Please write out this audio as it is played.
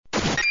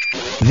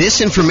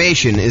This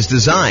information is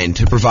designed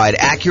to provide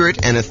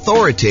accurate and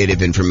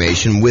authoritative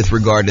information with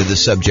regard to the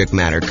subject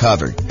matter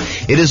covered.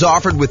 It is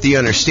offered with the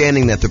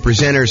understanding that the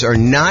presenters are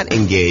not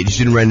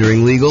engaged in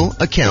rendering legal,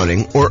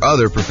 accounting, or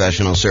other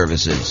professional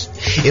services.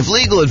 If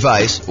legal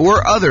advice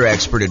or other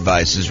expert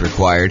advice is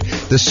required,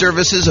 the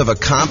services of a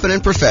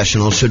competent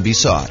professional should be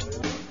sought.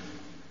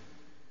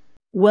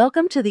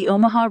 Welcome to the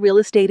Omaha Real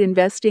Estate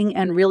Investing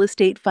and Real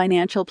Estate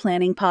Financial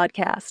Planning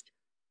Podcast.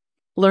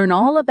 Learn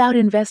all about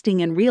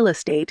investing in real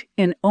estate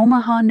in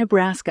Omaha,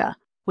 Nebraska,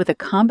 with a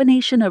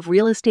combination of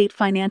real estate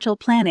financial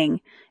planning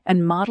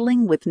and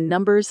modeling with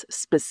numbers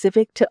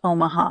specific to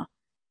Omaha.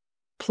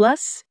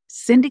 Plus,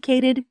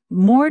 syndicated,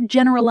 more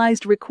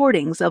generalized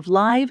recordings of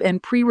live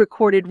and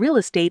pre-recorded real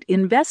estate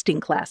investing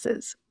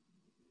classes.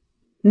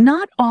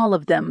 Not all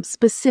of them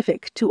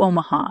specific to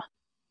Omaha.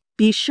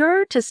 Be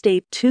sure to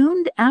stay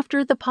tuned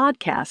after the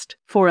podcast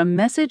for a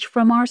message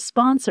from our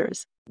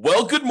sponsors.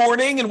 Well, good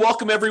morning and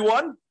welcome,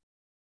 everyone.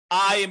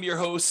 I am your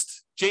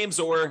host, James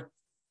Orr,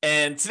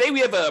 and today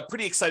we have a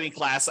pretty exciting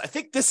class. I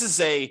think this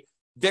is a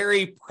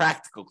very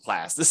practical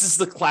class. This is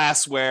the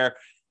class where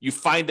you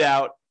find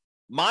out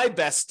my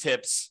best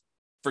tips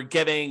for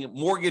getting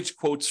mortgage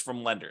quotes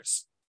from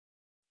lenders.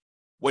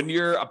 When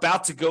you're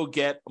about to go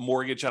get a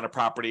mortgage on a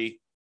property,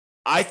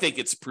 I think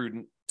it's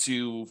prudent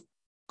to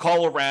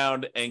call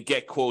around and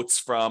get quotes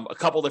from a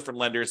couple different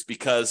lenders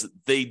because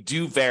they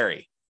do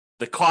vary.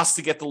 The cost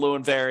to get the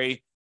loan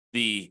vary.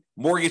 The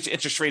mortgage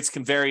interest rates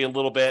can vary a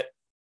little bit,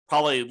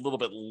 probably a little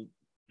bit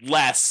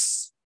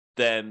less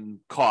than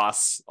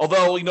costs.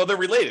 Although, they're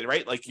related,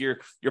 right? Like you're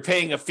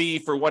paying a fee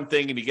for one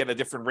thing and you get a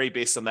different rate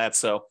based on that.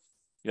 So,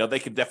 they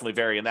can definitely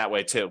vary in that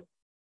way too.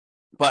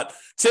 But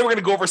today we're going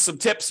to go over some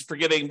tips for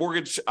getting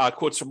mortgage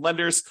quotes from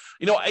lenders.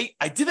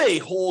 I did a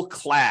whole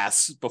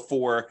class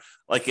before,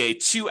 like a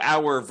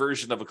 2-hour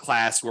version of a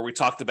class where we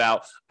talked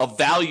about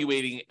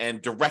evaluating and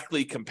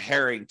directly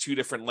comparing 2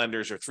 different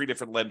lenders or 3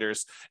 different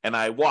lenders. And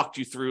I walked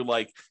you through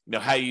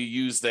how you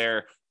use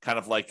their kind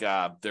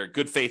of their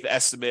good faith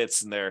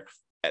estimates and their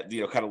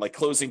kind of like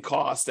closing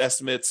cost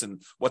estimates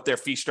and what their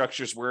fee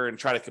structures were and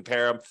try to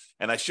compare them.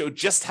 And I showed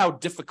just how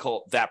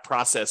difficult that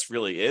process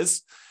really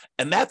is.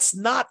 And that's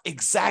not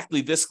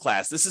exactly this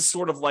class. This is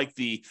sort of like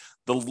the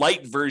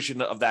light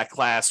version of that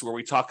class where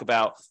we talk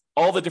about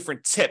all the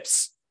different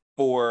tips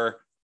for,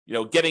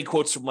 getting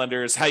quotes from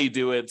lenders, how you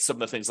do it, some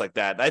of the things like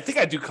that. And I think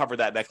I do cover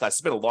that in that class.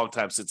 It's been a long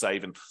time since I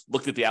even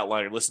looked at the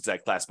outline or listened to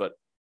that class, but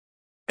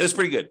it was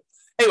pretty good.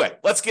 Anyway,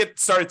 let's get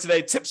started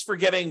today. Tips for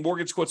getting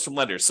mortgage quotes from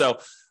lenders. So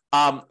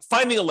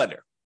finding a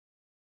lender.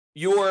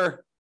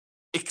 Your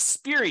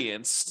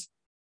experienced,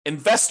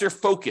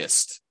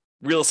 investor-focused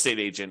real estate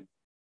agent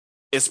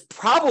is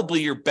probably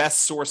your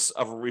best source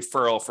of a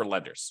referral for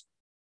lenders.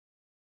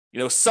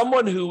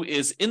 Someone who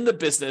is in the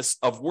business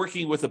of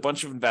working with a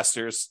bunch of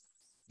investors,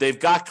 they've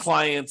got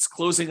clients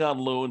closing on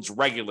loans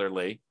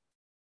regularly.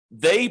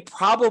 They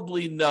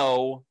probably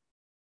know,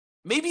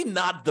 maybe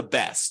not the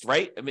best,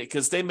 right?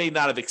 Because they may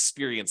not have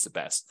experienced the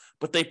best,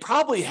 but they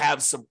probably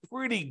have some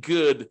pretty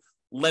good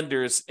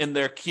lenders in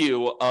their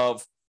queue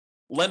of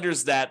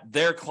lenders that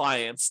their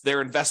clients,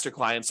 their investor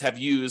clients have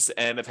used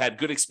and have had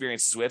good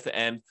experiences with.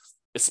 And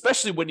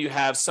especially when you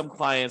have some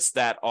clients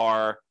that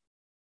are,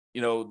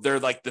 they're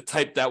like the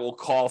type that will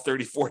call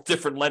 34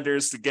 different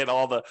lenders to get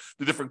all the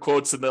different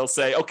quotes. And they'll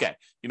say, okay,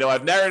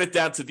 I've narrowed it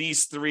down to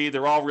these 3.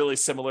 They're all really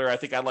similar. I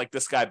think I like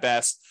this guy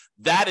best.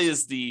 That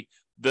is the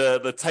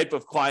type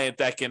of client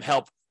that can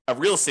help a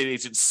real estate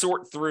agent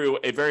sort through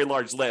a very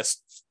large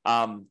list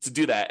to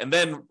do that. And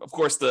then, of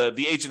course,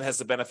 the agent has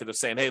the benefit of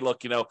saying, hey,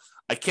 look,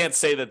 I can't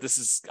say that this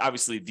is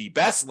obviously the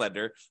best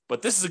lender,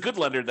 but this is a good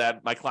lender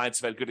that my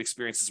clients have had good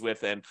experiences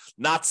with, and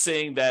not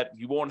saying that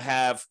you won't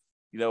have,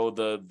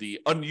 the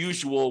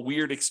unusual,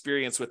 weird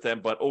experience with them,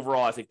 but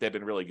overall, I think they've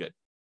been really good.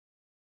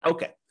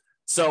 Okay.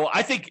 So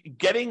I think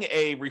getting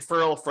a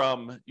referral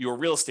from your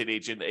real estate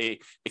agent, a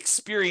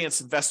experienced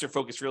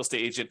investor-focused real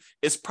estate agent,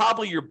 is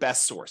probably your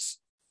best source.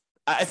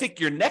 I think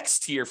your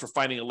next tier for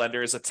finding a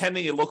lender is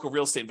attending a local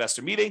real estate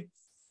investor meeting,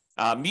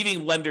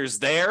 meeting lenders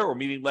there or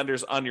meeting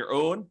lenders on your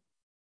own,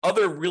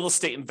 other real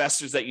estate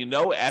investors that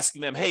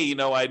asking them, hey,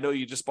 I know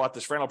you just bought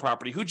this rental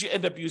property. Who'd you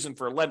end up using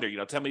for a lender?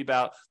 Tell me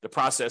about the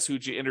process.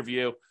 Who'd you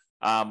interview?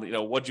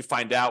 What'd you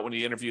find out when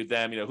you interviewed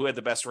them? Who had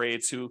the best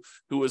rates? Who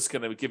was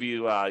going to give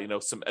you,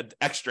 some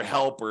extra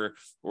help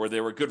or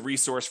they were a good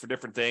resource for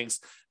different things.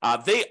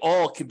 They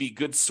all can be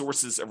good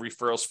sources of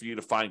referrals for you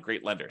to find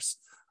great lenders.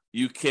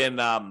 You can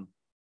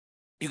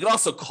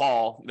also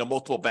call,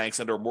 multiple banks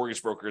and or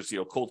mortgage brokers,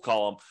 cold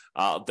call them.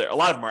 A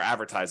lot of them are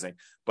advertising,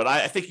 but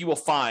I think you will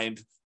find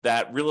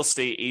that real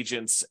estate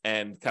agents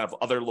and kind of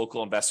other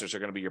local investors are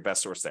going to be your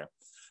best source there.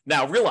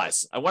 Now,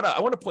 realize, I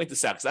want to point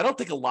this out because I don't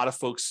think a lot of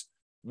folks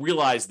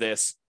realize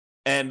this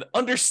and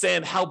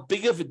understand how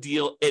big of a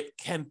deal it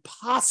can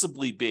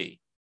possibly be.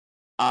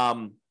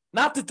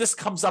 Not that this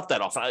comes up that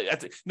often.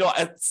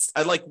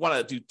 I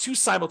want to do 2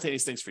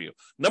 simultaneous things for you.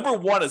 Number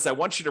one is I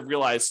want you to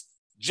realize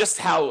just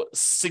how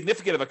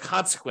significant of a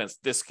consequence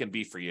this can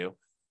be for you.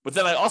 But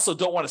then I also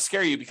don't want to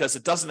scare you because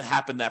it doesn't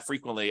happen that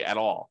frequently at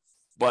all.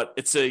 But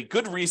it's a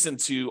good reason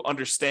to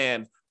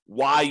understand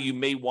why you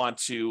may want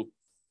to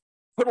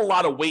put a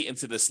lot of weight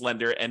into this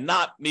lender and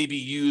not maybe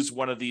use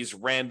one of these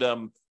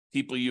random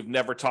people you've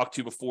never talked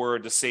to before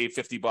to save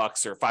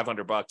 $50 or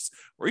 $500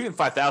 or even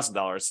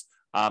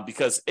 $5,000,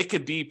 because it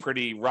could be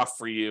pretty rough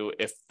for you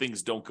if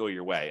things don't go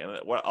your way. And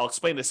I'll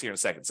explain this here in a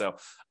second. So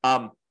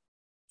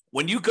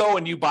when you go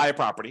and you buy a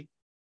property,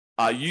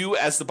 you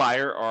as the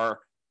buyer are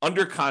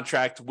under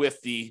contract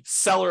with the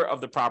seller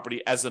of the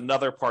property as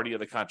another party of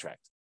the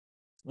contract.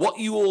 What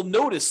you will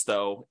notice,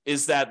 though,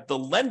 is that the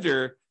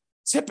lender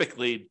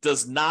typically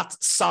does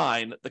not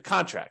sign the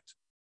contract.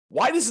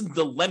 Why doesn't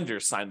the lender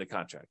sign the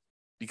contract?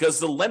 Because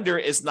the lender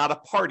is not a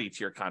party to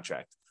your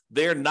contract.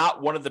 They're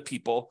not one of the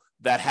people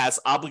that has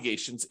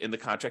obligations in the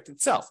contract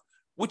itself,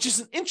 which is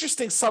an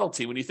interesting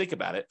subtlety when you think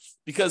about it,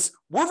 because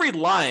we're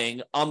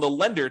relying on the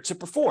lender to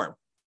perform,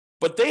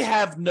 but they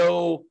have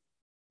no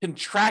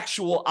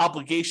contractual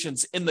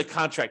obligations in the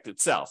contract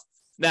itself.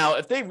 Now,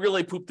 if they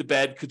really poop the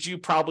bed, could you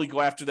probably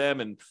go after them?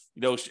 And,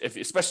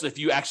 especially if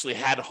you actually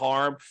had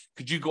harm,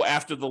 could you go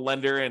after the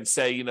lender and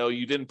say,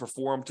 you didn't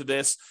perform to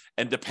this?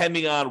 And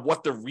depending on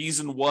what the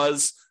reason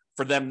was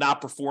for them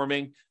not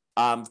performing,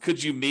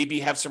 could you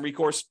maybe have some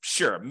recourse?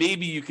 Sure,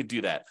 maybe you could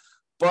do that.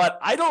 But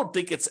I don't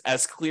think it's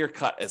as clear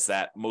cut as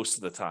that most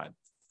of the time.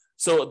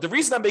 So the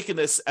reason I'm making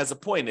this as a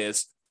point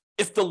is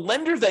if the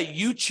lender that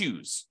you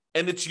choose,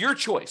 and it's your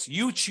choice,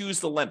 you choose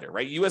the lender,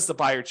 right? You as the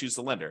buyer choose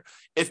the lender.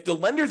 If the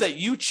lender that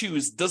you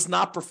choose does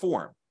not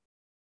perform,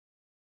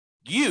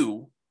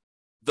 you,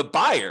 the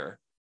buyer,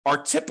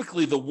 are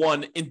typically the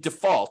one in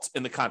default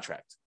in the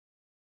contract.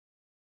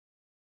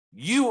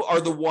 You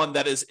are the one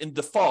that is in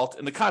default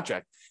in the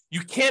contract. You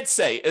can't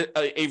say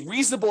a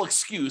reasonable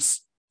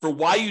excuse for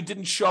why you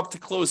didn't show up to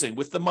closing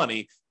with the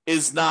money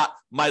is not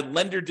my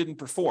lender didn't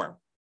perform,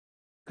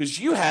 because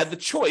you had the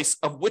choice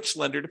of which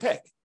lender to pick.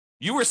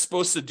 You were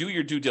supposed to do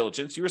your due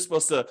diligence. You were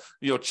supposed to,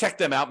 check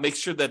them out, make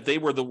sure that they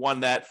were the one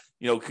that,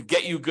 could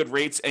get you good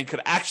rates and could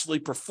actually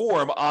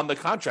perform on the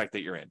contract that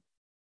you're in.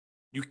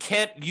 You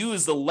can't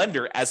use the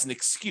lender as an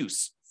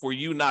excuse for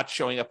you not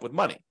showing up with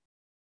money.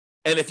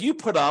 And if you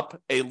put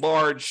up a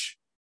large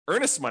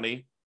earnest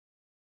money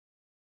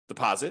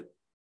deposit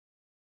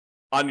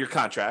on your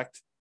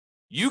contract,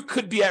 you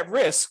could be at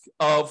risk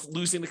of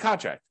losing the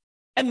contract.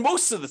 And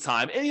most of the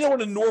time, and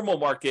in a normal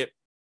market,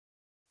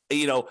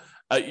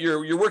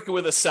 you're working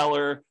with a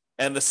seller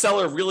and the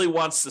seller really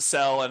wants to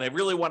sell and they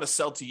really want to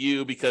sell to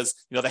you because,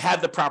 they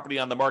had the property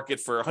on the market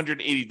for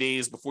 180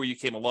 days before you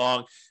came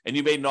along and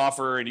you made an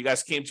offer and you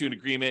guys came to an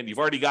agreement and you've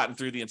already gotten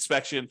through the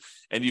inspection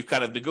and you've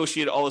kind of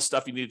negotiated all the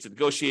stuff you needed to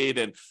negotiate.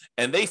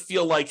 And they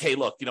feel like, hey,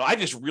 look, I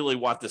just really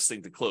want this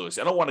thing to close.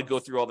 I don't want to go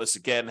through all this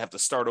again, have to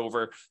start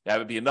over. That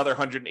would be another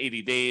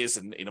 180 days.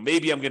 And,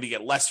 maybe I'm going to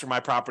get less for my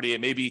property.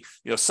 And maybe,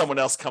 someone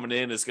else coming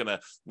in is going to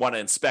want to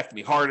inspect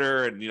me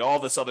harder. And, all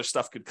this other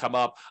stuff could come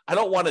up. I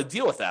don't want to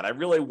deal with that. I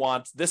really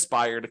want this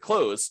buyer to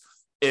close.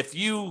 If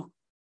you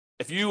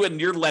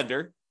and your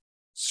lender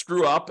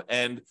screw up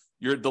and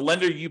the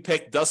lender you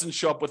pick doesn't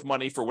show up with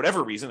money for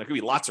whatever reason, there could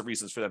be lots of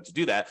reasons for them to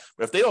do that,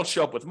 but if they don't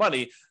show up with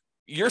money,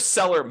 your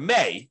seller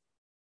may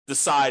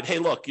decide, hey,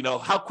 look,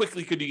 how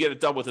quickly could you get it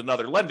done with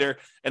another lender?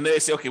 And they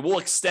say, okay, we'll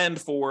extend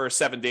for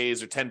 7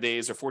 days or 10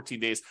 days or 14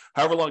 days,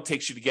 however long it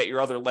takes you to get your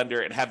other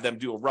lender and have them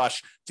do a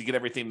rush to get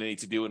everything they need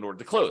to do in order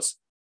to close.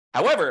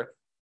 However,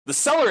 the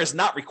seller is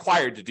not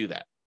required to do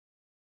that.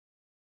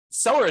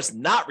 Seller is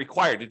not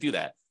required to do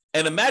that.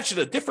 And imagine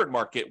a different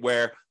market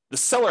where the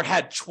seller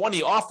had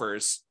 20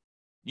 offers,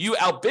 you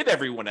outbid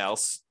everyone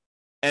else,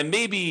 and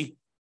maybe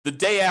the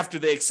day after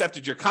they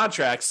accepted your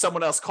contract,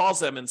 someone else calls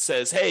them and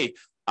says, hey,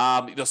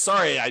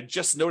 sorry, I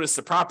just noticed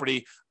the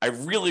property. I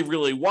really,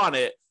 really want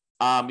it.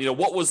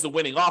 What was the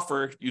winning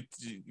offer?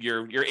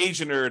 Your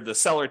agent or the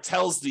seller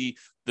tells the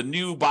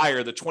new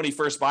buyer, the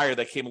 21st buyer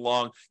that came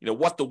along,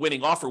 what the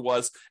winning offer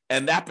was.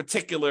 And that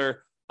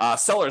particular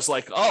seller's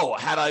like, oh,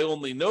 had I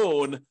only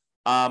known,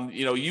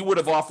 you would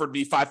have offered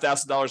me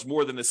 $5,000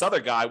 more than this other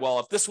guy. Well,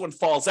 if this one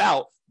falls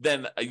out,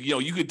 then,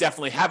 you could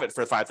definitely have it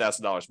for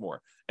 $5,000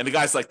 more. And the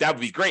guy's like, that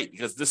would be great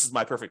because this is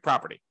my perfect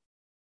property.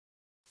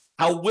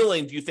 How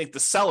willing do you think the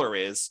seller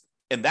is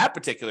in that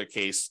particular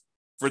case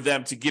for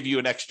them to give you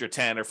an extra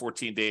 10 or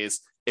 14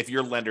 days if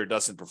your lender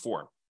doesn't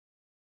perform?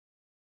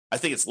 I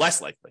think it's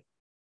less likely.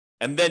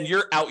 And then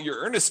you're out your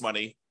earnest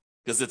money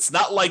because it's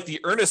not like the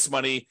earnest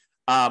money,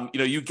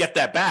 you get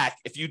that back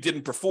if you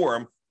didn't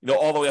perform,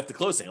 all the way up to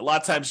closing. A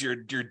lot of times your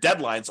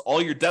deadlines,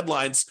 all your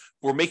deadlines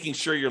for making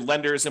sure your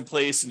lender is in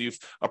place and you've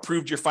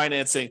approved your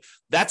financing,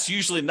 that's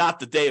usually not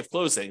the day of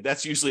closing.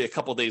 That's usually a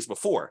couple of days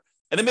before.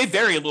 And it may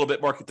vary a little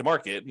bit market to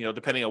market,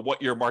 depending on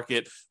what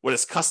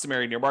is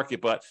customary in your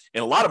market. But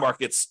in a lot of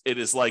markets, it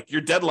is like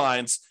your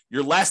deadlines,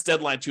 your last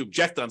deadline to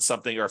object on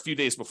something are a few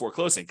days before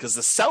closing because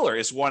the seller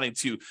is wanting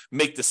to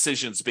make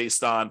decisions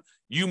based on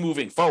you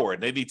moving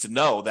forward. They need to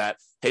know that,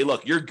 hey,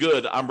 look, you're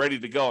good. I'm ready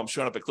to go. I'm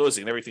showing up at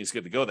closing and everything's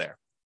good to go there.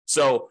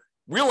 So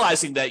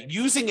realizing that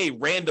using a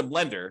random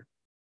lender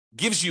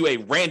gives you a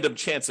random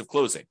chance of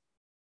closing.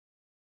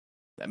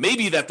 That may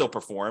be that they'll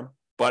perform,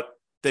 but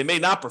they may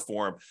not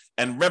perform.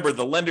 And remember,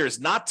 the lender is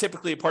not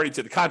typically a party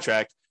to the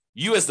contract.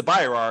 You as the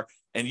buyer are,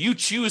 and you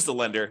choose the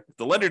lender. If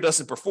the lender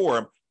doesn't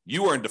perform,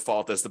 you are in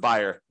default as the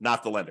buyer,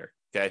 not the lender.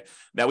 Okay.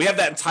 Now we have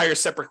that entire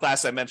separate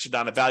class I mentioned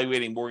on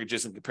evaluating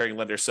mortgages and comparing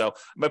lenders. So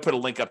I'm going to put a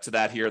link up to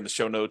that here in the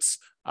show notes,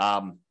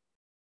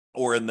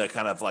 or in the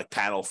kind of like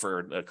panel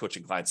for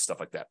coaching clients, stuff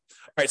like that.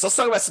 All right. So let's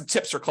talk about some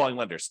tips for calling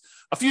lenders.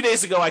 A few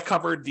days ago, I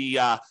covered the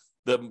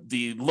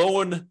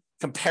loan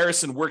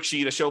comparison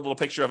worksheet. I showed a little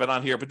picture of it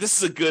on here, but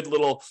this is a good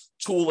little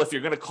tool if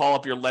you're going to call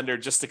up your lender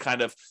just to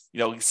kind of,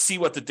 see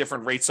what the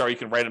different rates are. You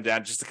can write them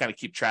down just to kind of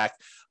keep track,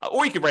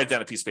 or you can write it down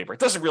on a piece of paper. It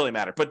doesn't really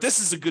matter, but this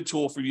is a good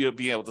tool for you to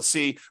be able to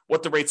see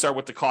what the rates are,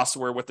 what the costs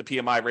were, what the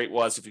PMI rate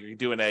was, if you're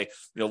doing a,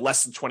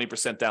 less than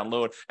 20% down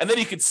loan, and then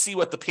you can see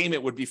what the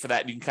payment would be for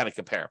that. And you can kind of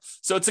compare.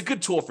 So it's a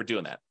good tool for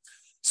doing that.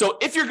 So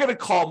if you're going to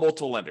call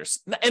multiple lenders,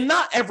 and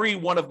not every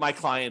one of my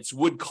clients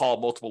would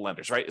call multiple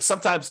lenders, right?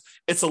 Sometimes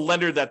it's a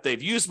lender that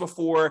they've used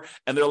before,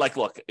 and they're like,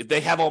 look,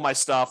 they have all my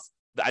stuff.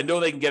 I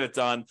know they can get it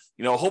done.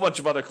 A whole bunch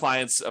of other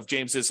clients of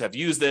James's have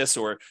used this,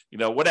 or,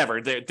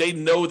 whatever. They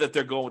know that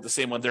they're going with the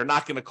same one. They're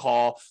not going to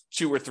call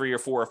 2 or 3 or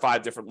 4 or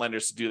 5 different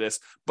lenders to do this.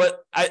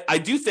 But I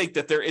do think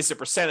that there is a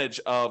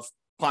percentage of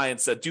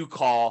clients that do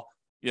call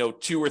 2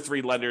 or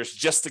 3 lenders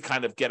just to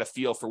kind of get a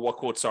feel for what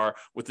quotes are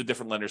with the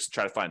different lenders to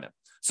try to find them.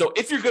 So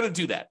if you're going to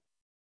do that,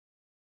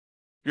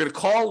 you're going to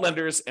call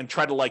lenders and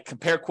try to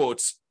compare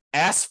quotes,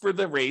 ask for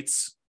the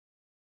rates,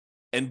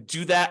 and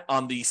do that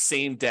on the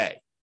same day.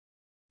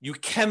 You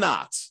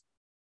cannot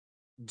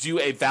do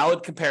a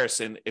valid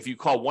comparison if you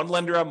call one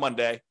lender on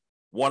Monday,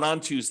 one on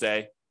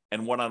Tuesday,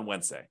 and one on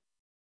Wednesday.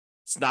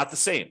 It's not the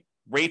same.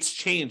 Rates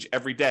change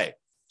every day.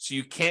 So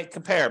you can't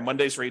compare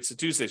Monday's rates to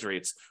Tuesday's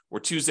rates, or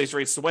Tuesday's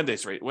rates to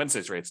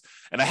Wednesday's rates.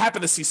 And I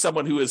happen to see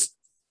someone who is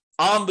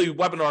on the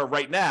webinar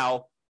right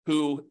now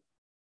who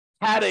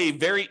had a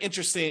very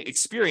interesting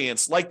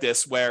experience like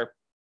this, where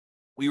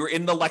we were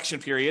in the election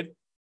period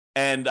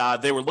and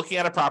they were looking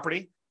at a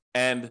property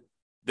and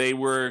they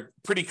were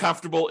pretty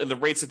comfortable in the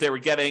rates that they were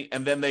getting.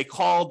 And then they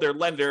called their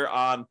lender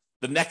on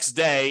the next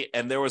day,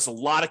 and there was a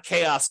lot of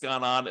chaos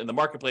going on in the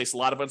marketplace, a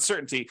lot of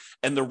uncertainty,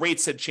 and the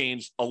rates had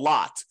changed a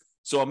lot.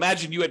 So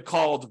imagine you had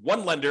called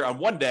one lender on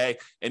one day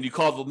and you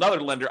called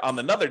another lender on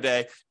another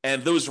day,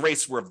 and those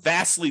rates were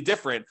vastly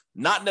different,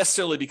 not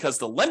necessarily because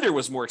the lender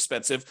was more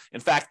expensive.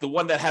 In fact, the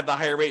one that had the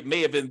higher rate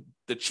may have been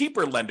the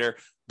cheaper lender,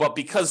 but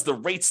because the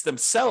rates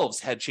themselves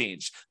had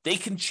changed. They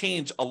can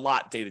change a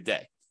lot day to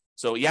day.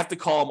 So you have to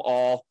call them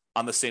all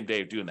on the same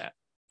day of doing that.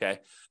 Okay.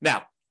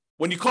 Now,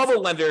 when you call the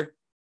lender,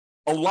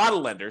 a lot of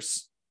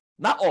lenders,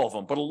 not all of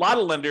them, but a lot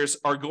of lenders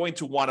are going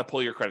to want to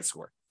pull your credit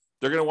score.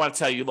 They're going to want to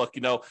tell you, look,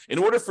 in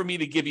order for me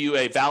to give you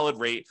a valid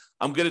rate,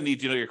 I'm going to need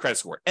to know your credit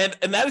score. And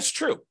that is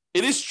true.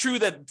 It is true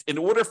that in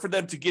order for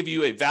them to give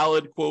you a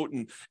valid quote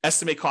and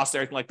estimate cost,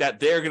 everything like that,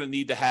 they're going to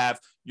need to have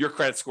your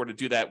credit score to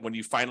do that when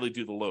you finally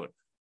do the loan.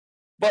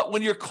 But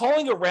when you're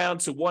calling around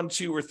to 1,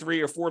 2, or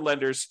 3 or 4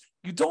 lenders,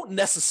 you don't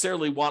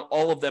necessarily want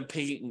all of them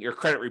paying your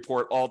credit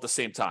report all at the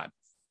same time.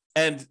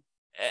 And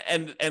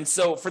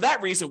so for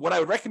that reason, what I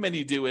would recommend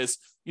you do is,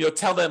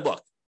 tell them,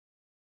 look,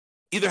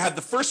 either have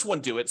the first one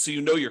do it so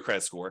you know your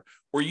credit score,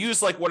 or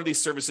use one of these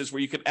services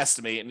where you can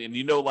estimate and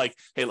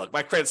hey, look,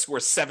 my credit score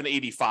is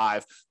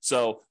 785.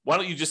 So why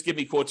don't you just give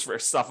me quotes for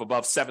stuff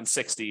above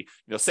 760?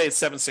 Say it's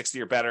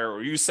 760 or better,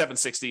 or use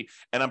 760.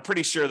 And I'm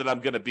pretty sure that I'm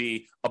going to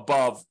be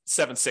above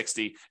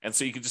 760. And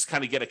so you can just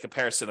kind of get a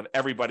comparison of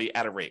everybody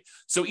at a rate.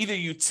 So either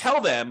you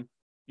tell them,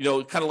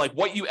 kind of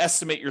what you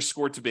estimate your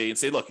score to be, and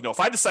say, look, if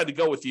I decide to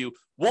go with you,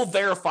 we'll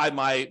verify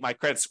my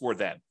credit score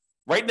then.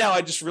 Right now,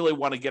 I just really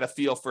want to get a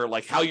feel for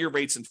how your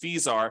rates and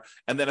fees are.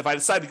 And then if I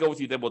decide to go with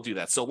you, then we'll do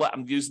that. So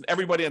I'm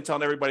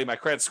telling everybody my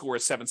credit score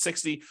is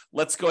 760.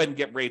 Let's go ahead and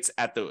get rates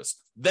at those.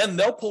 Then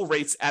they'll pull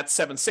rates at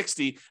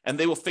 760, and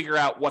they will figure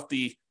out what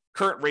the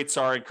current rates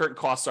are and current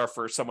costs are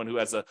for someone who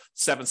has a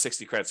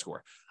 760 credit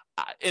score.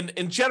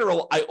 In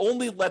general, I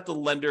only let the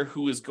lender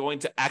who is going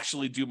to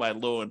actually do my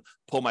loan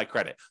pull my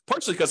credit,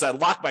 partially because I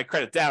lock my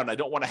credit down. I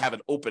don't want to have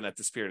it open at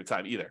this period of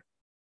time either.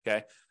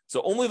 Okay.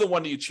 So only the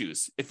one that you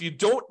choose. If you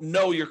don't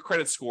know your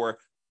credit score,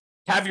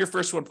 have your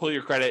first one pull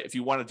your credit if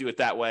you want to do it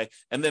that way.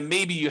 And then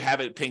maybe you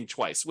have it ping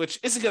twice, which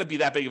isn't going to be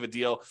that big of a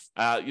deal.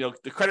 The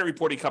credit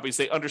reporting companies,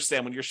 they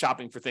understand when you're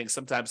shopping for things,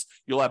 sometimes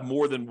you'll have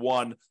more than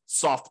one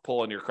soft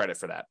pull on your credit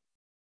for that.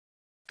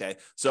 Okay.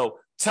 So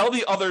tell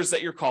the others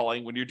that you're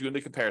calling when you're doing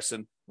the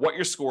comparison what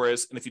your score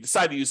is. And if you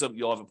decide to use them,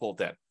 you'll have it pulled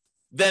then.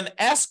 Then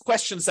ask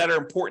questions that are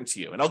important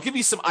to you. And I'll give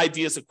you some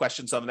ideas of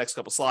questions on the next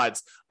couple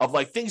slides of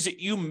things that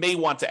you may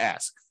want to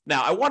ask.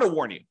 Now, I want to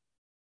warn you.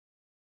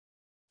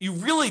 You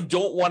really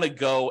don't want to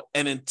go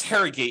and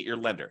interrogate your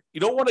lender.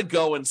 You don't want to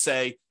go and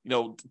say,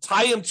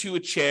 tie them to a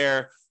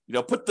chair,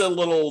 put the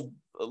little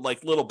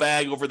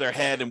bag over their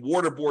head and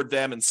waterboard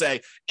them and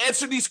say,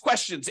 answer these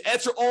questions,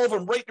 answer all of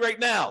them right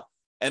now.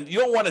 And you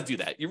don't want to do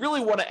that. You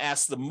really want to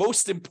ask the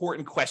most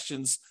important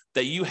questions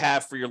that you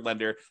have for your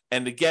lender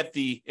and to get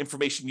the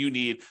information you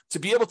need to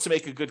be able to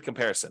make a good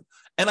comparison.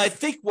 And I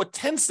think what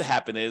tends to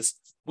happen is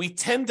we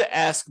tend to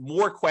ask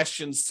more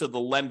questions to the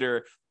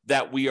lender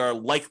that we are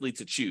likely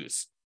to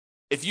choose.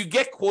 If you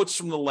get quotes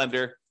from the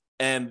lender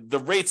and the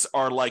rates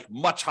are like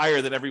much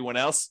higher than everyone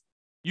else,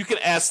 you can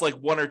ask like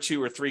 1 or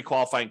 2 or 3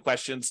 qualifying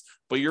questions,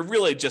 but you're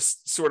really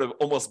just sort of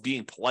almost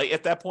being polite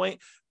at that point.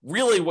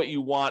 Really what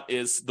you want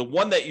is the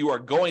one that you are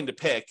going to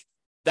pick.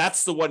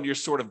 That's the one you're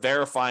sort of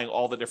verifying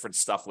all the different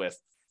stuff with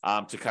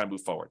to kind of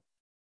move forward.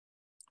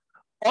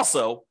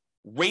 Also,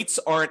 rates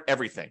aren't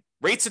everything.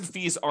 Rates and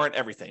fees aren't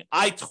everything.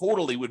 I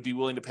totally would be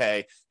willing to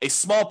pay a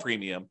small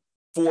premium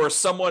for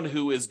someone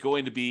who is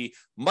going to be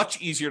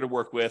much easier to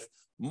work with,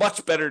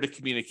 much better to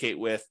communicate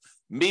with,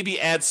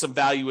 maybe add some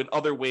value in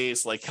other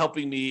ways, like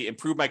helping me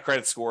improve my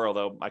credit score,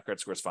 although my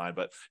credit score is fine.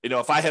 But,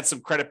 if I had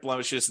some credit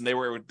blemishes and they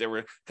were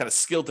kind of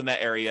skilled in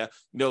that area,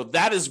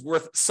 that is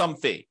worth some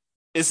fee.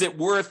 Is it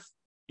worth,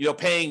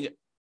 paying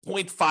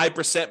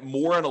 0.5%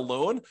 more on a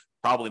loan?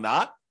 Probably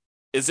not.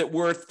 Is it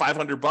worth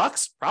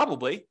 $500?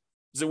 Probably.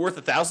 Is it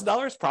worth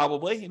 $1,000?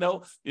 Probably.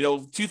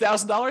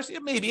 $2,000? Yeah,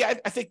 maybe. I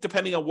think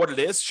depending on what it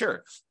is,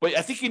 sure. But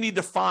I think you need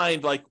to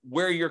find like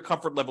where your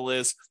comfort level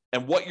is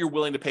and what you're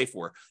willing to pay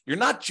for. You're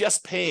not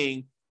just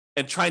paying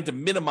and trying to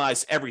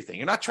minimize everything.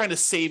 You're not trying to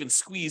save and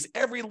squeeze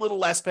every little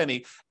last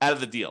penny out of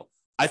the deal.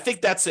 I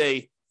think that's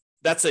a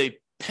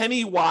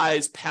penny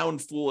wise,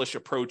 pound foolish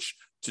approach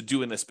to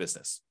doing this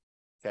business.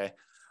 Okay.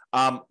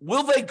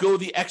 Will they go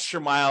the extra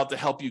mile to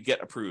help you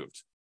get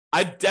approved?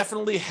 I've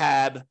definitely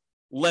had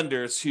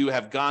lenders who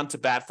have gone to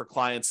bat for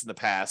clients in the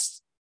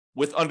past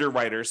with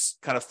underwriters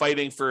kind of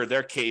fighting for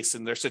their case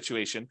and their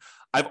situation.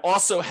 I've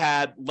also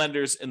had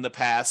lenders in the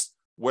past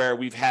where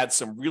we've had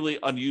some really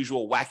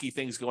unusual, wacky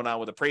things going on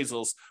with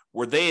appraisals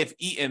where they have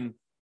eaten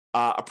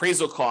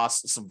appraisal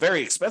costs, some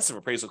very expensive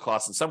appraisal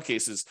costs in some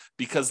cases,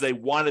 because they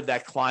wanted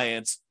that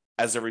client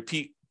as a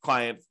repeat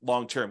client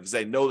long-term because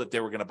they know that they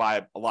were going to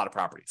buy a lot of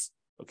properties.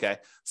 Okay.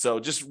 So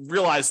just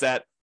realize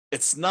that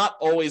it's not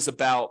always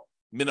about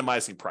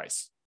minimizing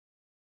price.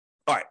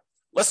 All right,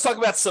 let's talk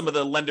about some of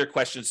the lender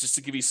questions just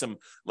to give you some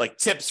like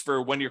tips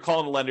for when you're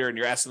calling a lender and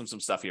you're asking them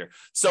some stuff here.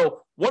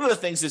 So one of the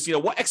things is,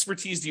 what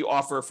expertise do you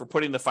offer for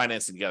putting the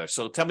financing together?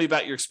 So tell me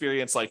about your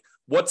experience, like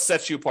what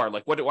sets you apart?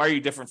 Like why are you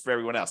different from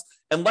everyone else?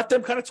 And let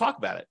them kind of talk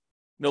about it.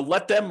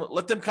 Let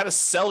them kind of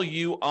sell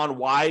you on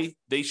why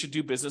they should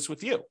do business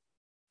with you.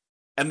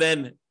 And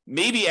then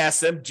maybe ask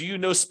them, do you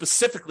know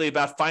specifically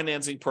about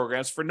financing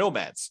programs for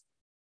nomads?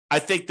 I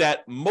think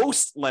that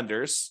most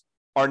lenders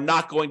are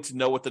not going to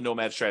know what the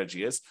nomad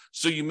strategy is.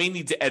 So you may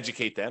need to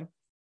educate them.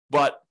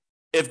 But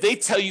if they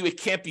tell you it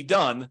can't be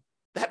done,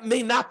 that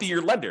may not be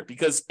your lender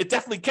because it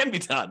definitely can be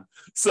done.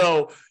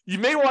 So you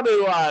may want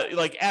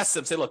to ask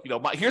them, say, look,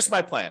 here's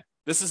my plan.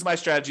 This is my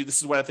strategy.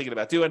 This is what I'm thinking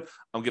about doing.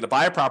 I'm going to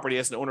buy a property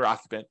as an owner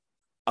occupant.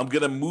 I'm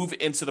going to move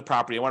into the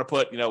property. I want to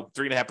put,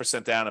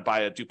 3.5% down and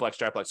buy a duplex,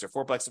 triplex, or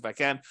fourplex if I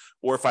can.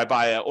 Or if I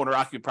buy an owner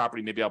occupant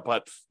property, maybe I'll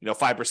put,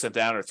 5%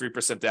 down or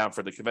 3% down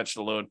for the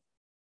conventional loan.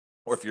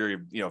 Or if you're,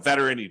 a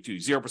veteran, you do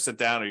 0%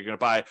 down, or you're going to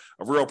buy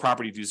a rural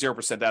property, you do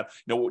 0% down.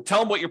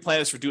 Tell them what your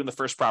plan is for doing the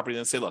first property, and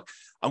then say, look,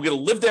 I'm going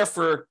to live there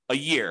for a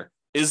year.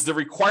 Is the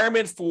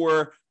requirement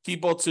for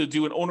people to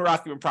do an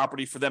owner-occupant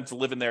property for them to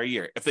live in there a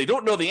year? If they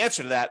don't know the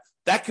answer to that,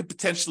 that could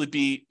potentially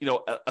be,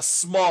 a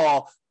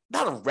small,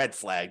 not a red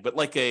flag, but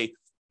like a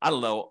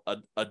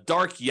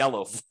dark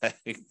yellow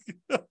flag.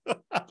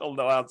 I don't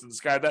know how to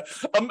describe that.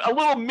 A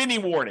little mini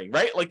warning,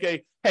 right? Like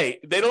hey,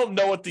 they don't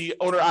know what the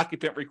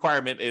owner-occupant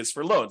requirement is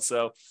for loans,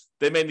 so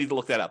they may need to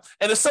look that up.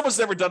 And if someone's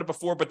never done it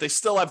before, but they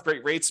still have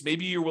great rates,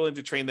 maybe you're willing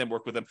to train them,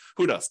 work with them.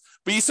 Who knows?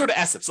 But you sort of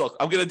ask them, so look,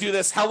 I'm going to do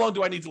this. How long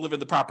do I need to live in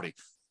the property?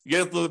 You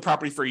have to live in the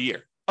property for a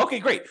year. Okay,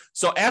 great.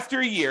 So after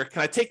a year,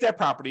 can I take that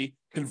property,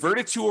 convert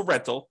it to a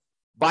rental,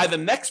 buy the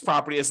next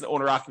property as an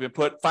owner-occupant,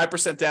 put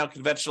 5% down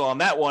conventional on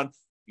that one,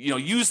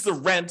 use the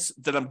rent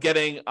that I'm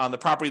getting on the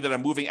property that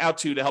I'm moving out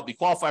to help me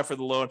qualify for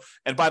the loan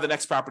and buy the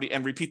next property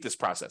and repeat this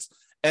process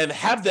and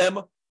have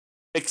them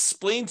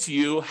explain to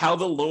you how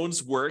the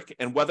loans work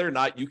and whether or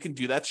not you can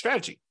do that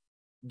strategy.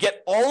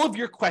 Get all of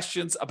your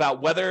questions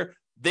about whether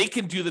they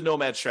can do the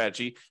nomad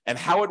strategy and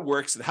how it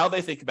works and how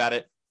they think about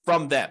it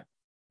from them.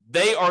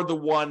 They are the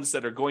ones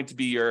that are going to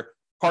be your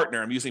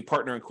partner. I'm using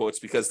partner in quotes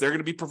because they're going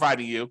to be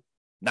providing you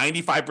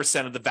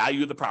 95% of the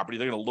value of the property.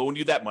 They're going to loan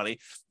you that money,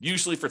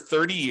 usually for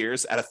 30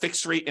 years at a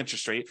fixed rate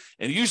interest rate.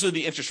 And usually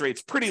the interest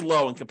rate's pretty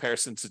low in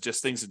comparison to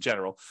just things in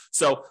general.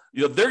 So,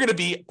 they're going to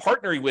be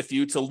partnering with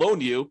you to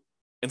loan you,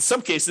 in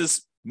some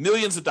cases,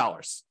 millions of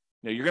dollars.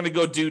 You're going to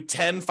go do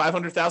 $10,000,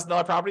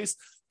 $500,000 properties.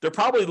 They're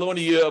probably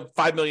loaning you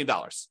 $5 million.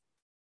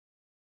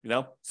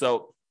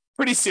 So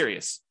pretty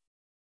serious.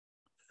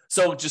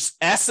 So just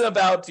ask them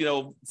about,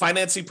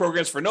 financing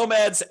programs for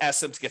nomads, ask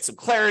them to get some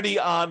clarity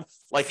on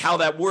like how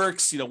that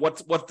works,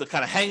 what the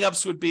kind of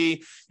hangups would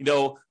be,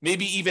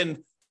 maybe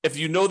even if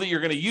you know that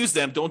you're going to use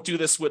them, don't do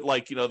this with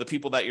the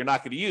people that you're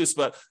not going to use.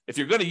 But if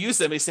you're going to use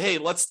them, they say, hey,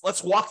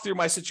 let's walk through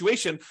my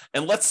situation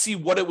and let's see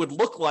what it would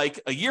look like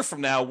a year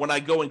from now when I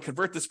go and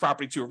convert this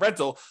property to a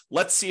rental.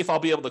 Let's see if I'll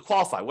be able to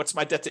qualify. What's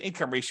my debt to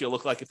income ratio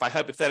look like if I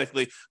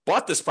hypothetically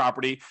bought this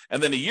property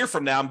and then a year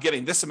from now I'm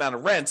getting this amount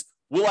of rent?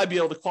 Will I be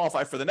able to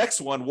qualify for the next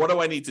one? What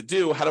do I need to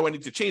do? How do I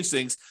need to change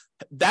things?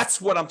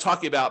 That's what I'm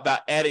talking about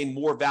adding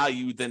more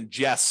value than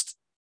just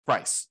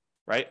price,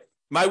 right?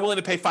 Am I willing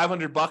to pay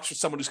 $500 for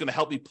someone who's going to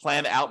help me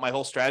plan out my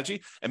whole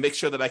strategy and make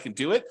sure that I can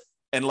do it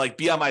and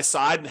be on my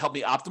side and help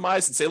me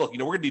optimize and say, look, we're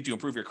going to need to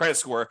improve your credit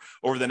score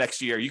over the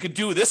next year. You can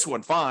do this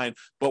one fine,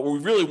 but we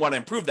really want to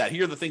improve that.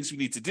 Here are the things we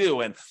need to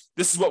do. And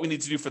this is what we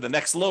need to do for the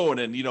next loan.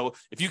 And,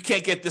 if you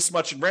can't get this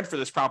much in rent for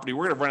this property,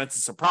 we're going to run into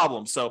some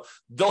problems. So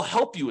they'll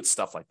help you with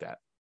stuff like that.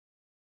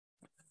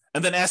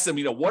 And then ask them,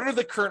 what are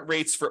the current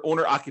rates for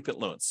owner occupant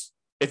loans?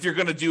 If you're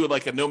going to do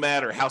a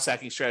nomad or house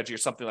hacking strategy or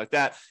something like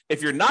that.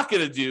 If you're not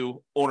going to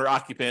do owner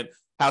occupant,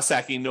 house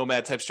hacking,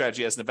 nomad type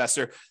strategy as an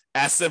investor,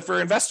 ask them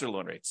for investor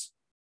loan rates.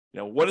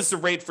 What is the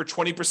rate for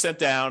 20%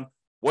 down?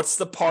 What's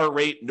the par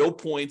rate? No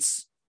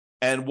points.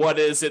 And what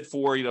is it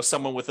for,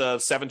 someone with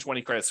a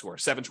 720 credit score,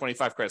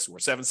 725 credit score,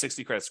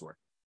 760 credit score?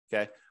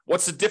 Okay.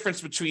 What's the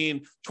difference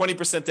between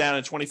 20% down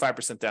and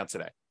 25% down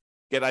today?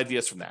 Get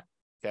ideas from that.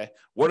 Okay.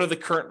 What are the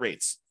current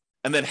rates?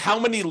 And then how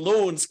many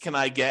loans can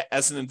I get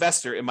as an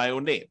investor in my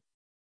own name?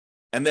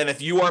 And then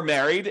if you are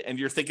married and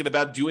you're thinking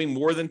about doing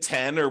more than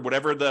 10 or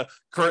whatever the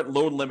current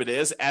loan limit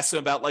is, ask them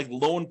about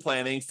loan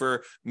planning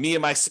for me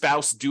and my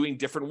spouse doing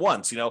different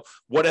ones.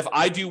 What if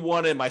I do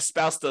one and my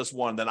spouse does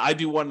one, then I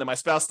do one and my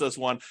spouse does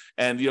one?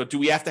 And, do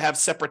we have to have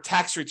separate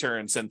tax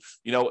returns? And,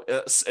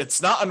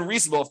 it's not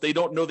unreasonable if they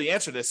don't know the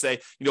answer to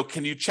say,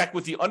 can you check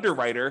with the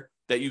underwriter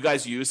that you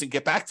guys use and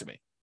get back to me?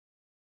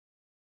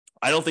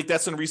 I don't think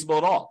that's unreasonable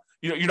at all.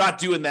 You're not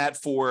doing that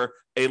for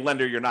a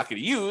lender you're not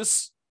going to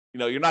use.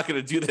 You're not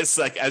going to do this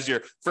as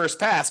your first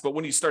pass, but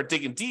when you start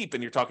digging deep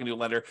and you're talking to a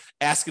lender,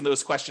 asking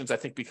those questions, I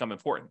think, become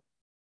important.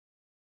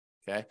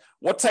 Okay.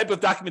 What type of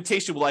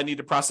documentation will I need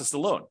to process the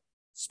loan?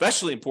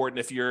 Especially important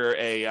if you're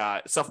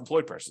a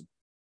self-employed person,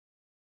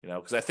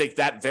 because I think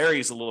that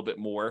varies a little bit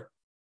more,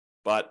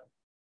 but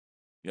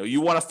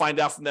you want to find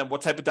out from them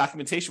what type of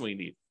documentation will you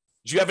need.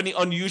 Did you have any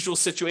unusual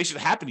situation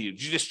happen to you?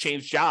 Did you just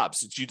change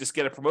jobs? Did you just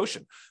get a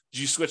promotion? Did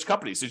you switch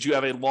companies? Did you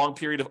have a long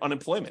period of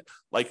unemployment?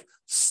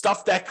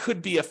 Stuff that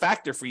could be a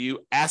factor for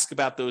you, ask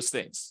about those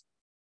things.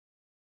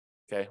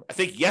 Okay. I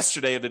think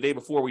yesterday or the day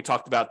before we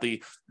talked about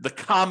the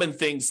common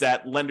things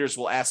that lenders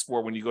will ask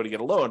for when you go to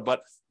get a loan,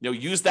 but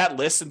use that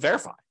list and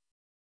verify.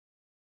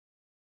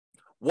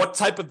 What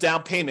type of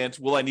down payment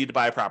will I need to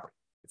buy a property?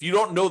 If you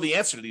don't know the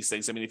answer to these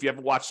things, if you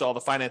haven't watched all the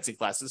financing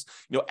classes,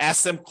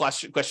 ask them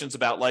questions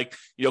about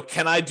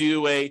can I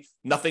do a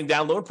nothing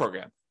down loan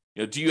program?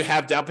 Do you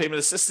have down payment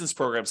assistance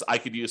programs I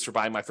could use for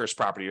buying my first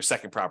property or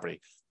second property?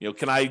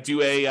 Can I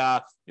do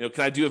a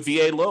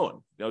VA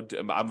loan?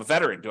 I'm a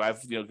veteran. Do I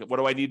have, what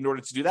do I need in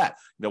order to do that?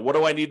 What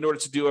do I need in order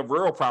to do a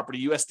rural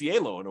property USDA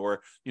loan?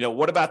 Or,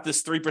 what about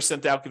this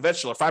 3% down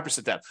conventional or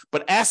 5% down?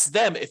 But ask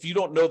them, if you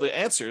don't know the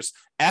answers,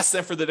 ask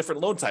them for the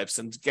different loan types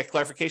and get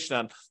clarification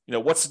on,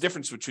 what's the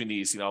difference between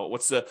these?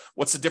 What's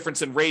the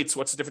difference in rates?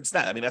 What's the difference in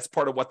that? That's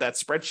part of what that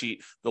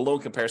spreadsheet, the loan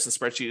comparison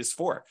spreadsheet, is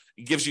for.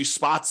 It gives you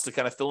spots to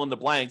kind of fill in the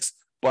blanks,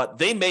 but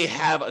they may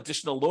have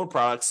additional loan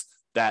products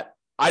that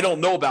I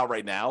don't know about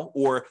right now,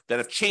 or that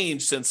have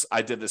changed since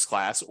I did this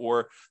class,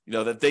 or,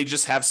 that they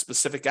just have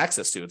specific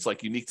access to. It's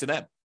unique to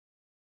them.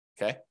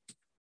 Okay.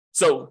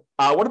 So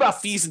what about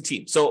fees and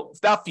team? So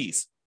about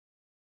fees,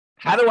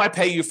 how do I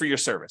pay you for your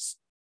service?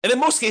 And in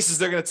most cases,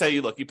 they're going to tell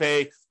you, look, you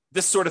pay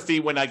this sort of fee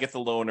when I get the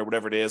loan or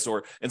whatever it is,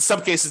 or in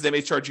some cases, they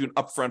may charge you an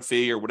upfront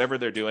fee or whatever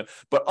they're doing,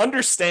 but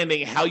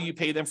understanding how you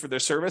pay them for their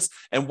service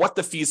and what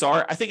the fees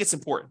are, I think it's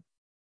important.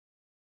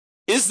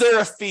 Is there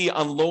a fee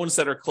on loans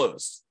that are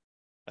closed?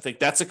 I think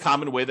that's a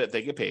common way that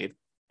they get paid.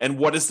 And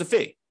what is the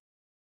fee?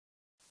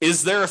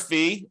 Is there a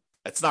fee?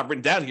 It's not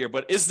written down here,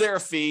 but is there a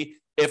fee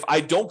if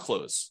I don't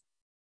close?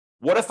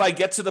 What if I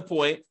get to the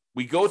point,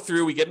 we go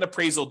through, we get an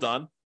appraisal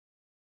done,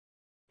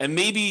 and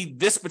maybe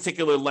this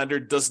particular lender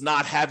does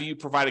not have you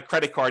provide a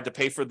credit card to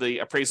pay for the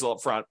appraisal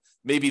up front.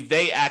 Maybe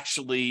they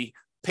actually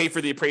pay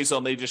for the appraisal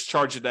and they just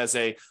charge it as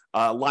a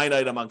line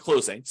item on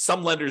closing.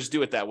 Some lenders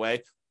do it that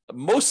way.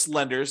 Most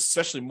lenders,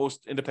 especially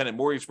most independent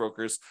mortgage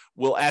brokers,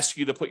 will ask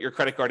you to put your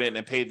credit card in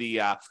and pay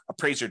the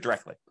appraiser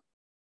directly.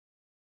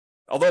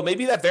 Although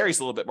maybe that varies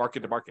a little bit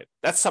market to market.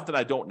 That's something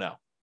I don't know.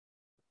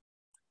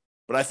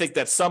 But I think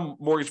that some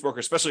mortgage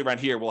brokers, especially around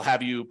here, will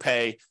have you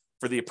pay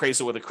for the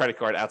appraisal with a credit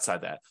card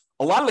outside that.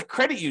 A lot of the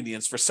credit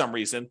unions, for some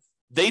reason,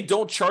 they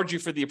don't charge you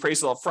for the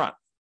appraisal up front.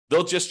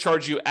 They'll just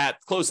charge you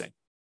at closing.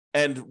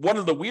 And one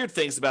of the weird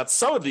things about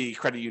some of the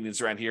credit unions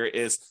around here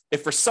is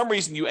if for some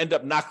reason you end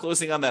up not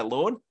closing on that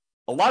loan,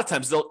 a lot of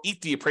times they'll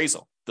eat the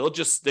appraisal.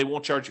 They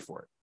won't charge you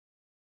for it.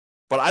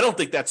 But I don't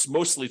think that's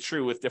mostly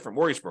true with different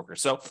mortgage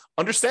brokers. So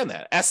understand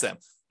that. Ask them,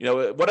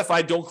 what if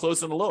I don't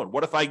close on the loan?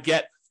 What if I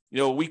get,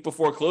 a week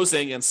before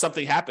closing and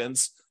something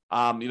happens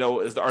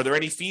Are there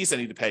any fees I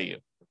need to pay you?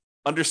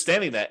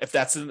 Understanding that if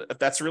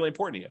that's really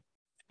important to you.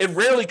 It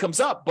rarely comes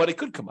up, but it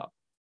could come up.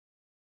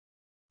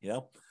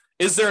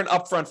 Is there an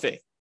upfront fee?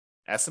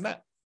 Ask them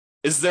that.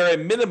 Is there a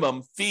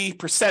minimum fee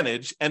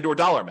percentage and or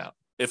dollar amount?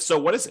 If so,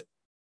 what is it?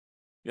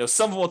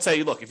 Some of them will tell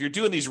you, look, if you're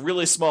doing these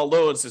really small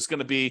loans, it's going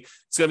to be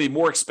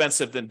more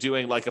expensive than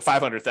doing like a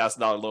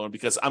 $500,000 loan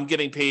because I'm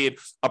getting paid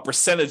a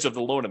percentage of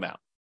the loan amount.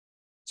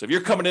 So if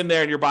you're coming in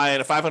there and you're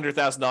buying a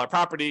 $500,000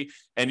 property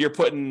and you're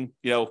putting,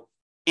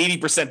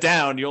 80%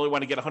 down, you only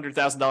want to get a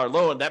 $100,000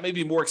 loan, that may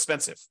be more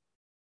expensive.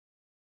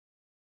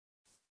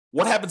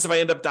 What happens if I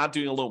end up not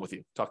doing a loan with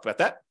you? Talked about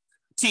that.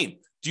 Team,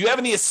 do you have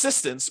any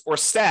assistants or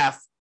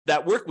staff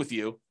that work with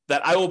you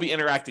that I will be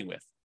interacting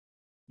with?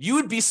 You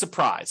would be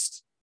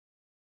surprised.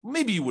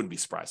 Maybe you wouldn't be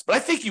surprised, but I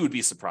think you would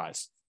be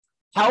surprised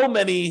how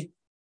many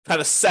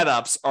kind of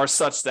setups are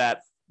such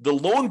that the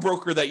loan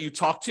broker that you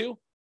talk to,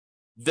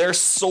 their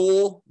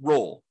sole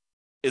role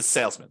is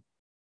salesman.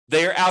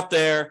 They are out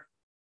there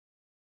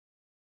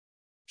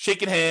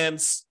shaking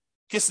hands,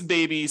 kissing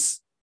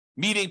babies,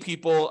 meeting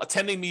people,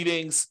 attending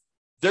meetings.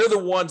 They're the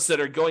ones that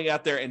are going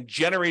out there and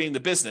generating the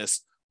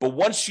business. But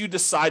once you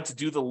decide to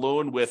do the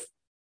loan with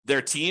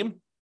their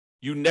team,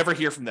 you never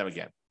hear from them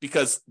again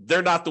because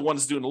they're not the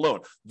ones doing the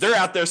loan. They're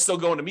out there still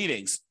going to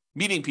meetings,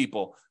 meeting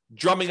people,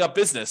 drumming up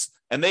business,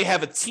 and they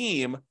have a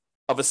team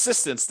of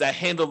assistants that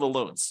handle the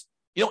loans.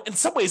 In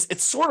some ways,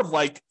 it's sort of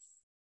like,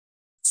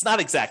 it's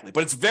not exactly,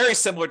 but it's very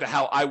similar to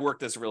how I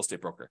worked as a real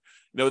estate broker.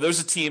 There's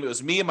a team. It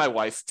was me and my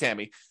wife,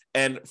 Tammy.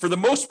 And for the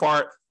most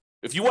part,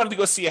 if you wanted to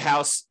go see a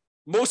house,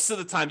 most of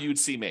the time you would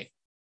see me.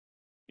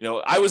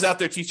 I was out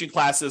there teaching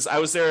classes. I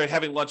was there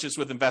having lunches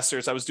with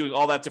investors. I was doing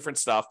all that different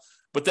stuff.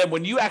 But then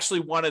when you actually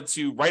wanted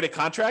to write a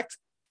contract,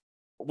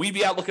 we'd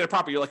be out looking at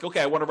property. You're like,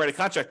 okay, I want to write a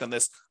contract on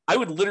this. I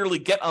would literally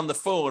get on the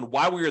phone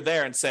while we were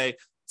there and say,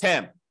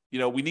 Tam,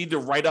 we need to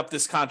write up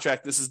this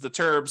contract. This is the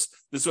terms.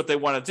 This is what they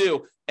want to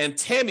do. And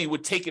Tammy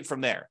would take it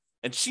from there.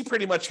 And she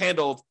pretty much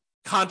handled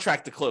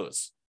contract to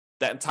close,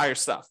 that entire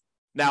stuff.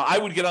 Now, I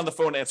would get on the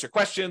phone and answer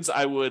questions.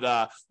 I would,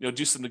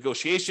 do some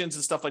negotiations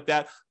and stuff like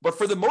that. But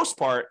for the most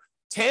part,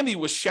 Tammy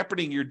was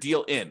shepherding your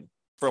deal in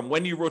from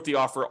when you wrote the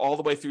offer all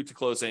the way through to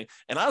closing,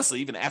 and honestly,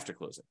 even after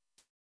closing.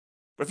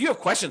 But if you have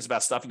questions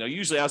about stuff,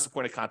 usually I was the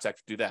point of contact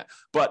to do that.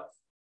 But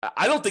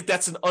I don't think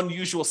that's an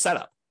unusual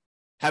setup.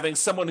 Having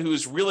someone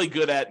who's really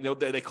good at,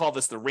 they call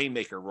this the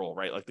rainmaker role,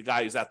 right? Like the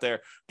guy who's out there,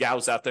 gal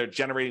who's out there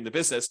generating the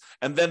business.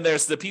 And then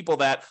there's the people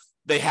that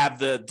they have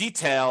the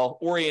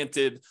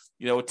detail-oriented,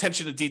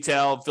 attention to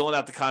detail, filling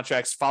out the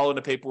contracts, following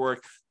the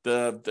paperwork,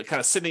 the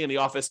kind of sitting in the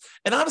office.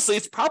 And honestly,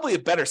 it's probably a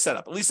better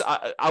setup. At least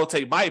I will tell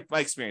you my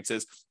experience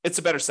is it's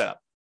a better setup.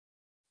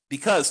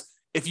 Because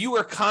if you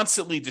are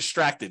constantly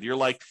distracted, you're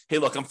like, hey,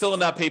 look, I'm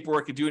filling out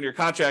paperwork and doing your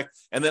contract.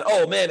 And then,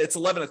 oh man, it's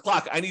 11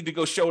 o'clock. I need to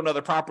go show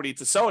another property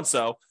to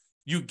so-and-so.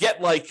 You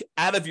get like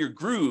out of your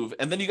groove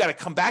and then you got to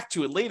come back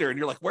to it later. And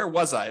you're like, where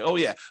was I? Oh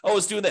yeah. Oh, I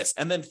was doing this.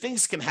 And then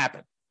things can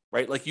happen.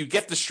 Right? Like you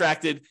get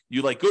distracted,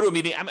 you like go to a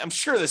meeting. I'm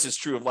sure this is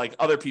true of like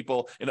other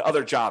people in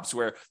other jobs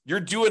where you're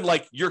doing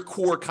like your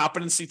core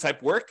competency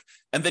type work.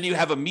 And then you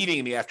have a meeting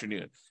in the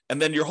afternoon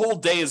and then your whole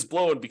day is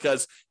blown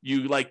because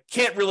you like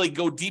can't really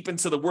go deep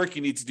into the work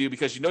you need to do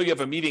because you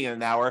have a meeting in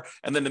an hour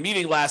and then the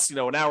meeting lasts, an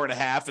hour and a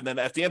half. And then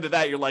at the end of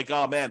that, you're like,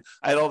 oh man,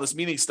 I had all this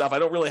meeting stuff. I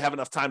don't really have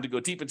enough time to go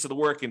deep into the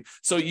work. And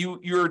so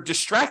you're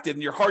distracted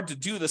and you're hard to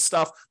do the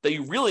stuff that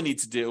you really need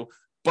to do.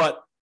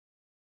 But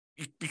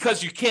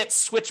because you can't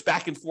switch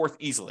back and forth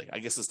easily, I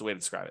guess is the way to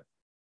describe it.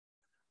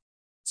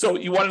 So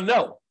you want to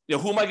know,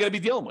 who am I going to be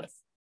dealing with?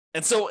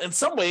 And so in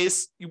some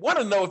ways, you want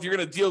to know if you're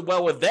going to deal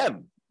well with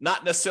them,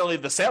 not necessarily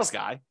the sales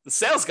guy. The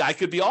sales guy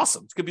could be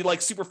awesome. It could be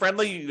like super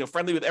friendly,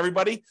 friendly with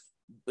everybody,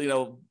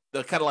 the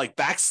kind of like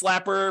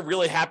backslapper,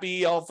 really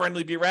happy, all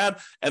friendly, be around.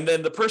 And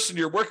then the person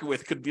you're working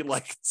with could be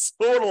like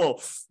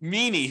total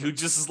meanie who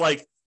just is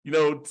like,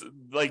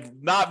 like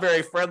not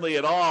very friendly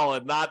at all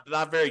and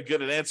not very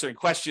good at answering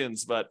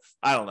questions, but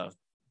I don't know.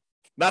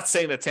 Not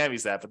saying that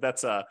Tammy's that, but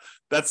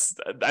that's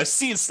I've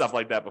seen stuff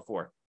like that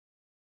before.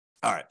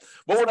 All right.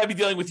 What would I be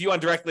dealing with you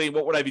on directly? And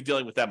what would I be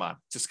dealing with them on?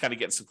 Just kind of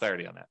getting some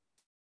clarity on that.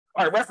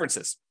 All right.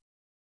 References.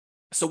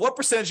 So what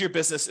percentage of your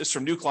business is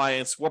from new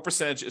clients? What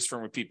percentage is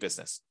from repeat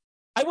business?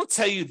 I will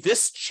tell you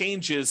this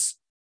changes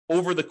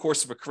over the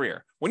course of a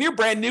career. When you're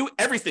brand new,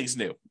 everything's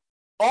new.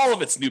 All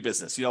of it's new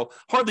business,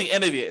 hardly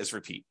any of it is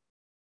repeat.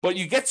 But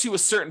you get to a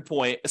certain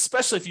point,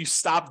 especially if you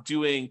stop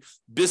doing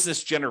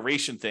business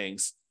generation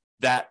things,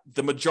 that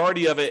the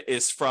majority of it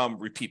is from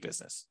repeat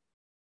business.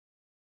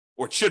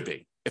 Or it should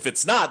be. If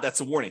it's not, that's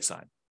a warning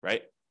sign,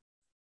 right?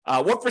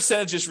 What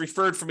percentage is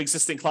referred from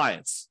existing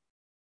clients?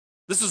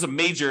 This was a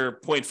major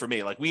point for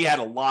me. Like we had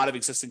a lot of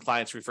existing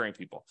clients referring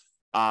people.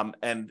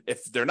 And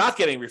if they're not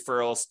getting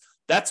referrals,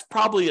 that's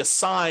probably a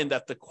sign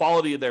that the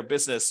quality of their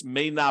business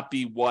may not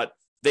be what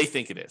they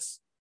think it is,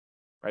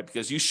 right?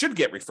 Because you should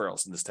get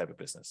referrals in this type of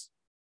business.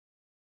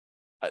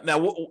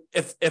 Now,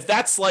 if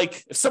that's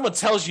like, if someone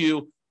tells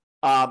you,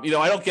 I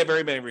don't get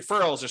very many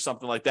referrals or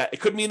something like that, it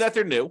could mean that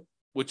they're new,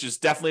 which is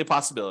definitely a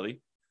possibility.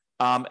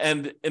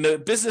 And in a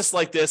business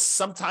like this,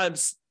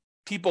 sometimes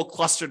people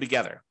cluster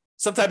together.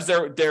 Sometimes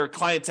their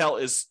clientele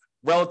is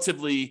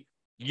relatively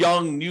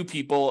young, new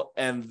people,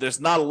 and there's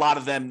not a lot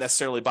of them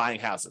necessarily buying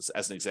houses,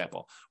 as an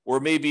example. Or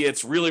maybe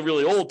it's really,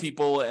 really old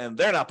people and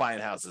they're not buying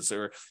houses.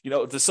 Or,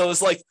 so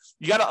it's like,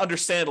 you got to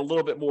understand a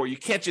little bit more. You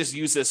can't just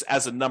use this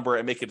as a number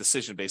and make a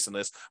decision based on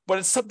this, but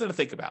it's something to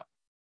think about.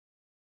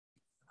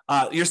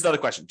 Here's another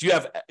question. Do you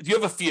have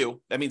a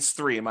few, that means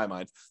 3 in my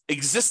mind,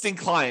 existing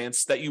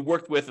clients that you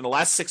worked with in the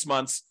last 6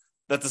 months?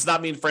 That does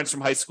not mean friends from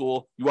high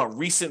school. You want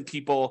recent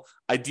people,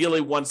 ideally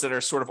ones that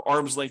are sort of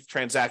arm's length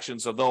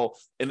transactions, although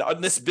in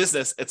this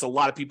business, it's a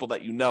lot of people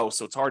that you know,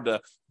 so it's hard to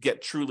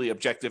get truly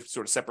objective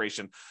sort of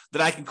separation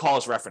that I can call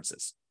as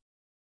references.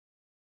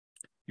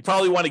 You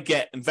probably want to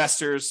get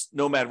investors,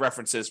 nomad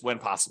references when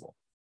possible.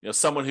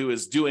 Someone who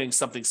is doing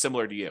something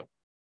similar to you.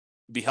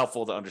 It'd be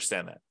helpful to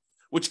understand that.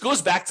 Which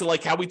goes back to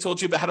like how we told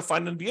you about how to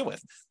find an deal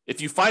with. If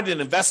you find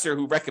an investor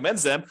who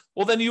recommends them,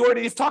 well, then you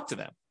already have talked to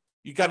them.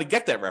 You got to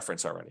get that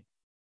reference already.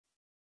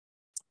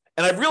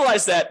 And I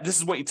realized that this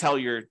is what you tell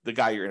the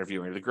guy you're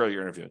interviewing, or the girl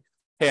you're interviewing.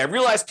 Hey, I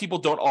realize people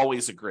don't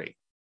always agree.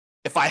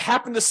 If I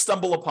happen to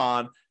stumble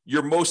upon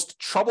your most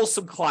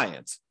troublesome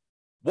client,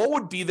 what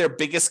would be their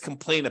biggest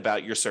complaint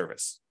about your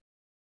service?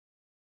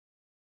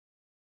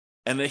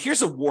 And then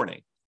here's a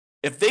warning.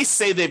 If they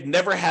say they've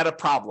never had a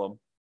problem,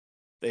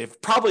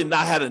 they've probably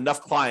not had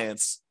enough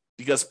clients,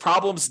 because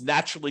problems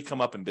naturally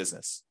come up in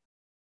business.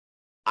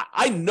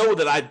 I know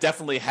that I've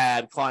definitely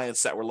had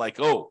clients that were like,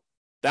 oh,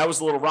 that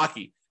was a little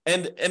rocky.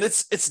 And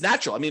it's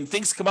natural. I mean,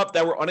 things come up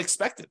that were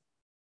unexpected.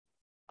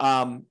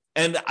 And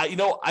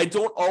I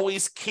don't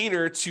always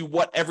cater to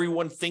what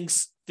everyone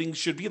thinks things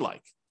should be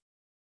like,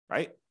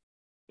 right?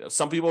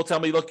 Some people tell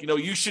me, look,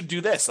 you should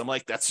do this. I'm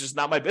like, that's just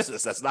not my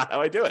business. That's not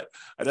how I do it.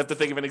 I'd have to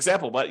think of an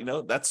example, but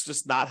that's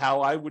just not how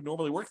I would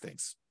normally work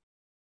things.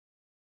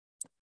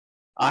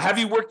 Have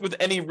you worked with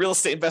any real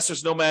estate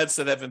investors, nomads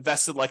that have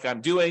invested like I'm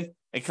doing?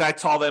 And can I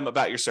tell them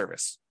about your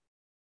service?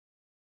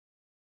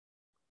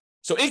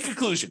 So in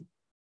conclusion,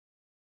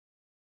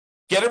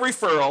 get a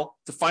referral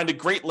to find a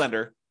great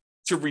lender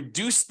to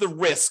reduce the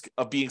risk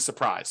of being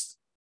surprised.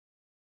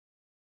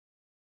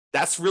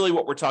 That's really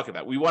what we're talking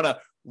about. We want to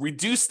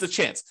reduce the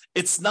chance.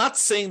 It's not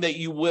saying that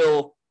you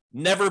will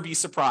never be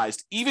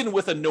surprised, even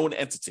with a known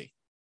entity,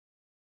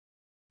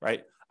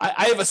 right?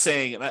 I have a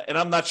saying, and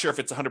I'm not sure if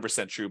it's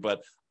 100% true,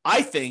 but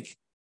I think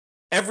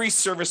every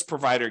service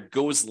provider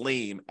goes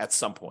lame at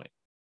some point.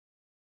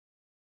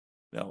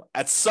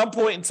 At some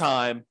point in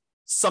time,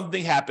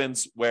 something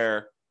happens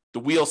where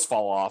the wheels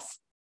fall off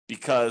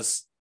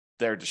because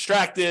they're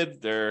distracted,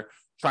 they're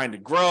trying to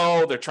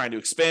grow, they're trying to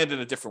expand in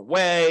a different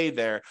way,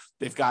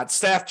 they've got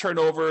staff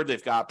turnover,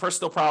 they've got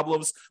personal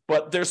problems,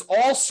 but there's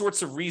all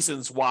sorts of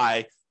reasons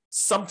why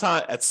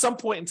at some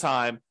point in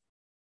time,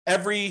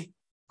 every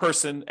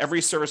person,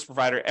 every service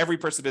provider, every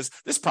person this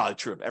is probably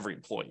true of every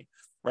employee,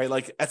 right?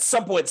 Like at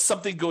some point,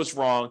 something goes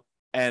wrong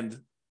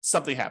and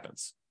something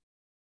happens.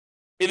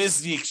 It is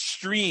the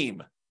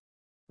extreme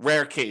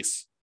rare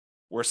case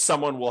where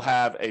someone will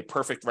have a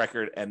perfect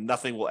record and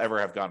nothing will ever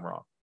have gone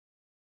wrong.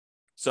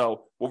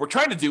 So what we're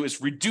trying to do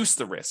is reduce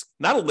the risk,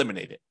 not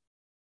eliminate it.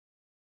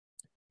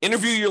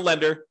 Interview your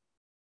lender,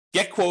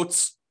 get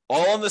quotes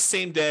all on the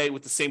same day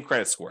with the same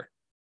credit score.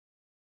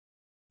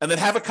 And then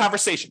have a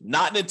conversation,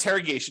 not an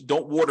interrogation.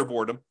 Don't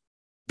waterboard them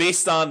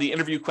based on the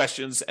interview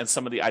questions and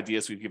some of the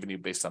ideas we've given you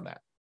based on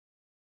that.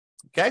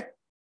 Okay?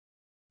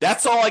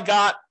 That's all I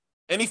got.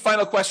 Any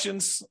final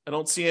questions? I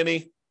don't see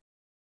any.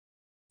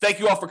 Thank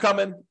you all for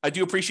coming. I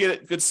do appreciate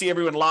it. Good to see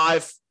everyone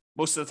live.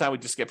 Most of the time, we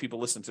just get people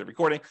listening to the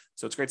recording,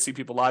 so it's great to see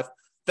people live.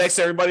 Thanks,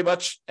 everybody,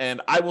 much,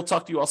 and I will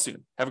talk to you all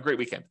soon. Have a great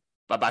weekend.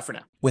 Bye-bye for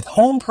now. With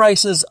home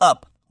prices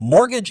up,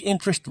 mortgage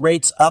interest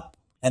rates up,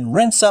 and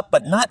rents up,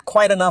 but not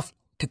quite enough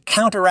to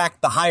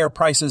counteract the higher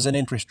prices and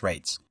interest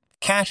rates,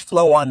 cash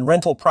flow on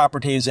rental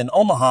properties in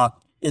Omaha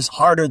is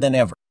harder than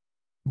ever.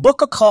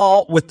 Book a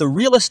call with the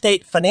Real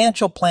Estate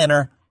Financial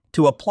Planner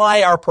to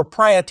apply our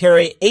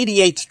proprietary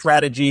 88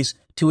 strategies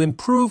to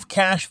improve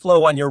cash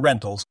flow on your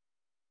rentals.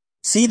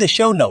 See the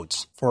show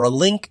notes for a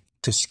link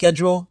to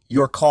schedule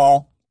your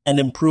call and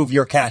improve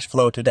your cash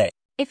flow today.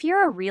 If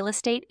you're a real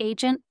estate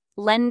agent,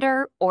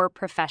 lender, or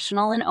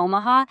professional in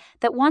Omaha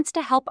that wants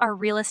to help our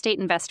real estate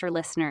investor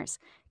listeners,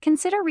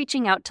 consider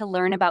reaching out to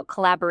learn about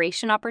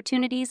collaboration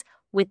opportunities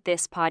with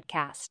this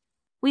podcast.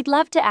 We'd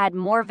love to add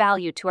more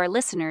value to our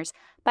listeners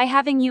by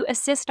having you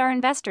assist our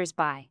investors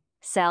buy,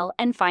 sell,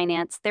 and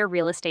finance their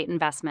real estate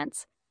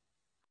investments.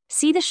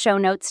 See the show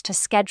notes to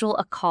schedule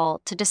a call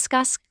to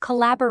discuss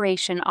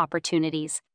collaboration opportunities.